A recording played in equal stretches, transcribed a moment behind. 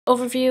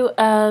Overview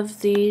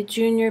of the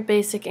Junior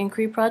Basic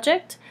Inquiry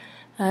Project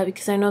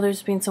because I know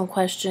there's been some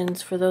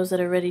questions for those that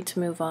are ready to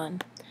move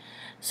on.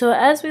 So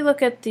as we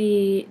look at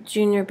the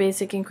Junior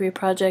Basic Inquiry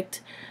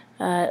Project,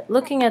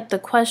 looking at the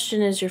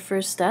question is your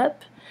first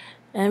step,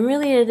 and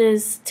really it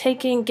is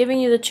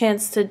giving you the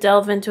chance to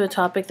delve into a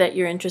topic that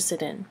you're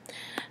interested in.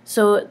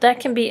 So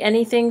that can be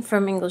anything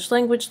from English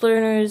language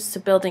learners to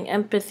building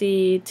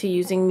empathy to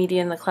using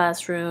media in the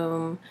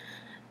classroom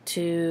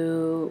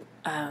to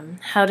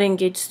how to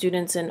engage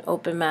students in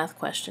open math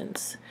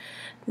questions.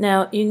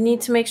 Now, you need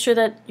to make sure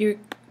that your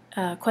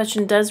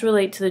question does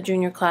relate to the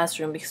junior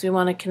classroom because we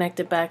want to connect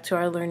it back to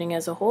our learning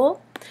as a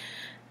whole.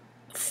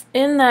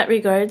 In that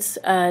regards,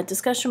 a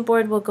discussion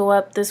board will go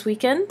up this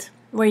weekend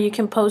where you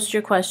can post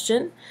your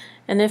question.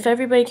 And if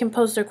everybody can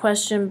post their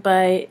question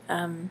by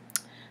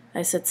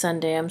I said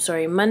Sunday, I'm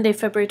sorry, Monday,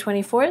 February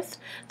 24th.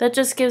 That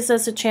just gives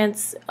us a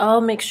chance. I'll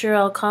make sure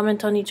I'll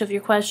comment on each of your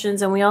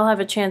questions and we all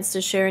have a chance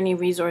to share any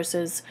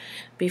resources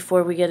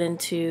before we get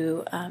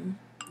into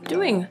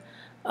doing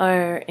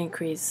our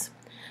inquiries.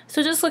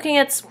 So just looking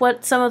at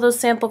what some of those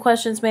sample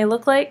questions may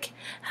look like.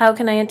 How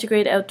can I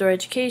integrate outdoor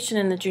education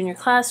in the junior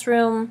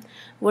classroom?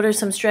 What are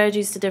some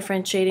strategies to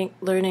differentiating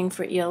learning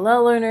for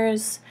ELL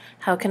learners?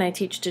 How can I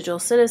teach digital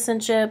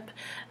citizenship?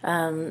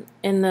 In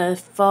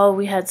the fall,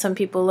 we had some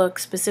people look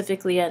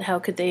specifically at how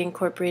could they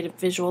incorporate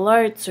visual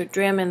arts or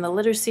drama in the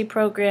literacy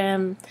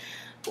program,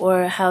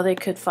 or how they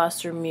could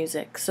foster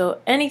music. So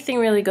anything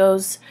really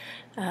goes,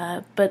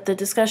 but the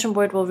discussion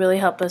board will really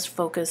help us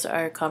focus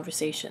our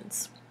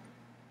conversations.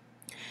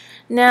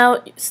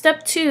 Now,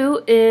 step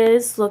 2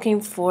 is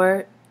looking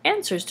for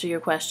answers to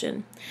your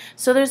question.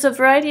 So there's a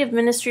variety of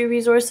ministry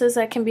resources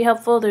that can be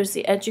helpful. There's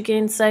the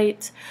EduGain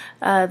site,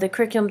 the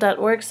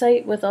curriculum.org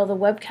site with all the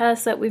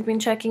webcasts that we've been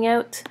checking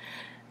out,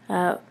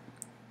 the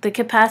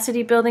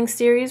capacity building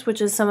series,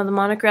 which is some of the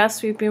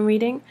monographs we've been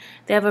reading.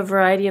 They have a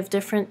variety of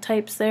different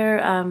types there,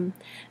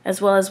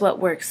 as well as what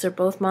works. They're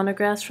both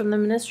monographs from the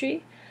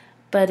ministry.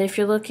 But if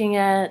you're looking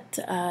at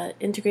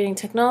integrating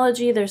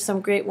technology, there's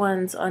some great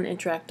ones on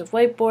interactive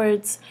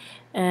whiteboards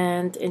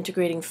and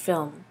integrating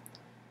film.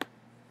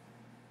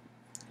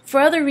 For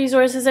other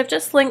resources, I've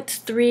just linked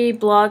 3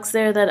 blogs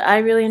there that I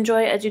really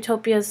enjoy.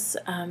 Edutopia's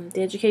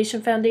The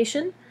Education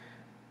Foundation,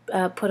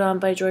 put on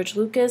by George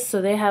Lucas.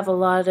 So they have a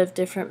lot of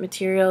different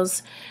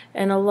materials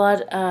and a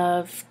lot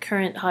of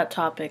current hot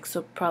topics.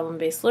 So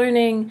problem-based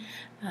learning,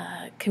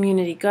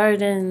 community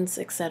gardens,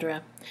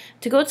 etc.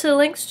 To go to the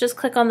links, just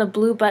click on the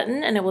blue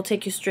button and it will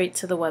take you straight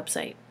to the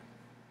website.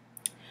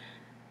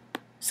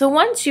 So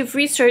once you've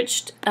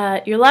researched,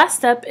 your last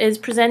step is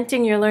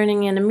presenting your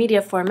learning in a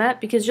media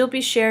format because you'll be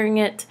sharing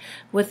it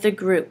with the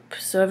group.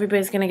 So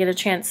everybody's going to get a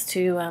chance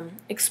to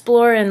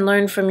explore and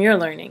learn from your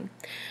learning.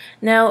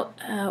 Now,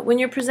 when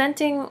you're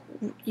presenting,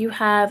 you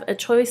have a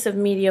choice of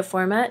media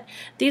format.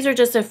 These are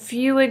just a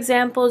few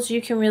examples.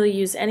 You can really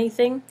use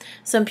anything.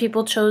 Some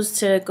people chose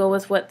to go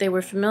with what they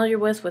were familiar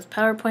with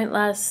PowerPoint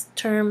last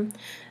term.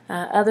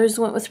 Others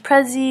went with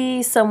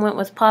Prezi, some went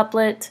with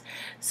Popplet.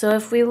 So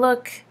if we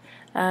look,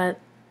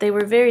 they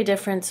were very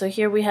different. So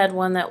here we had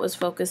one that was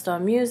focused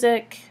on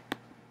music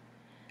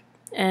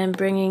and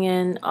bringing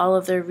in all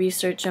of their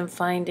research and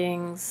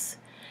findings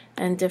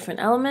and different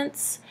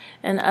elements,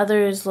 and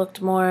others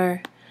looked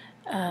more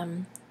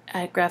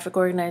at graphic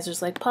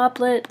organizers like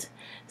Popplet.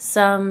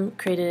 Some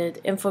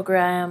created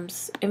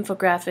infographics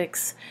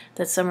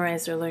that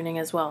summarize their learning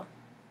as well.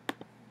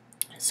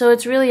 So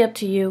it's really up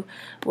to you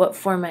what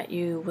format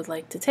you would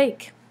like to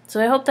take.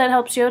 So I hope that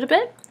helps you out a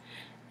bit,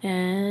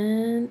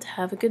 and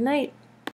have a good night.